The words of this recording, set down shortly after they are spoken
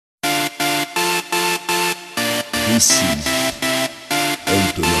This is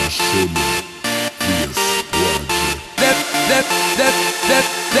International Fierce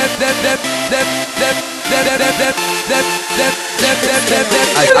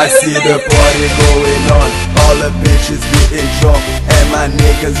I see the party going on, all the bitches getting drunk, and my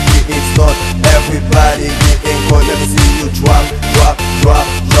niggas getting stuck. Everybody getting caught, let me see you drop, drop, drop,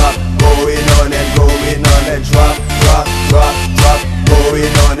 drop. Going on and going on and drop, drop, drop, drop. Going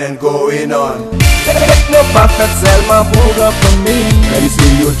on and going on. Take no prophet, sell my program for me. Let me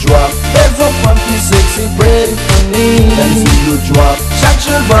see you drop. There's no funky, sexy, pretty for me. Let me see you drop. Chaque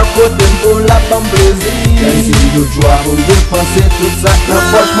jour, barcode, tempo, la bam plaisir. Let me see you drop. Pour dépenser tout ça,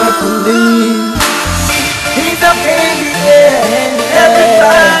 n'approche-moi pour lui. He's up in the air,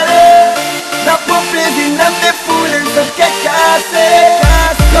 everybody. N'a pas plaisir, n'a fait fouler, ça qu'est cassé.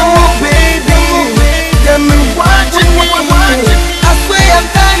 Come on, baby, tell me what you need. I swear I'm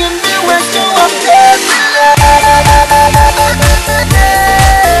dying, me when show up dancing.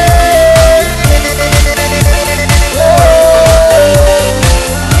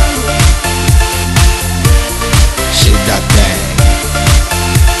 Shake that thing.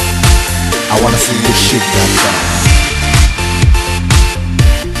 I wanna see you shake that thing.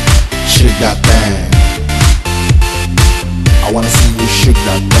 Shake that thing. I wanna see you shake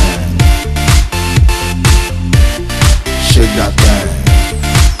that thing. Shake that thing.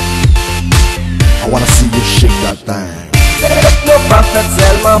 I wanna see you shake that thing. Take no prophet,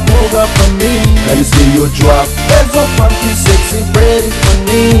 sell my program for me. Let me see you drop. There's no funky, sexy, pretty for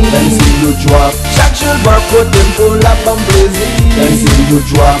me. Let me see you drop. Chaque jour, barcode, tempo, la bam plaisir. Let me see you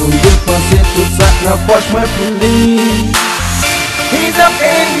drop. Pour dépenser tout ça, n'approche-moi pour lui. He's up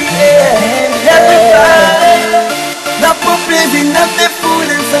in the air, everybody. N'a pas plaisir, n'a fait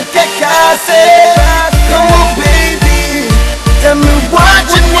fouler, ça qu'est cassé. Come on, baby, tell me what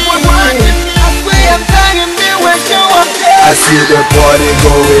you need. I swear I'm dying, me when show up there. I see the party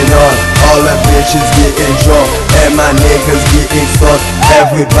going on, all the bitches getting drunk, and my niggas getting stuck.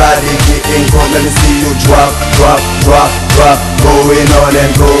 Everybody getting caught, let me see you drop, drop, drop, drop. Going on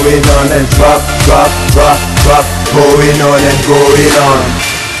and going on and drop, drop, drop, drop. Going on and going on.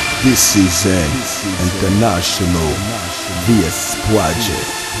 This is an International Fierce Project.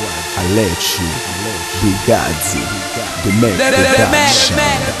 I let you, Bugatti, the make production,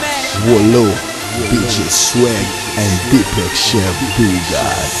 Rolo, BJ Swag, and Deepak Chef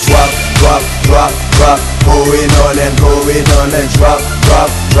Bugatti. Drop, drop, drop, drop. Going on and going on and drop, drop,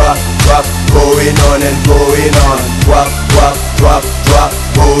 drop, drop. Going on and going on. Drop, drop, drop, drop.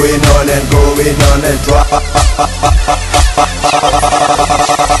 Going on and going on and drop.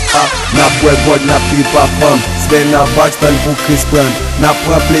 Na pwe bod, na pipa fam. Spend a box stand for Chris Brown. Na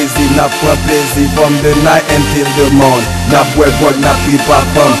pwe plaisir from the night until the morn. Na pwe bod, na pipa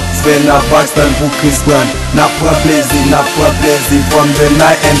fam. Spend a box stand for Chris Brown. Na pwe plaisir from the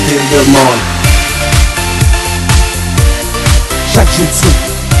night until the morn. Chaque jour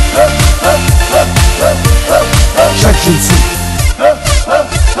chaque jour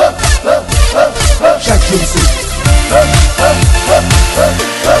chaque jour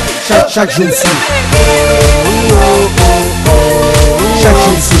chaque jour chaque jour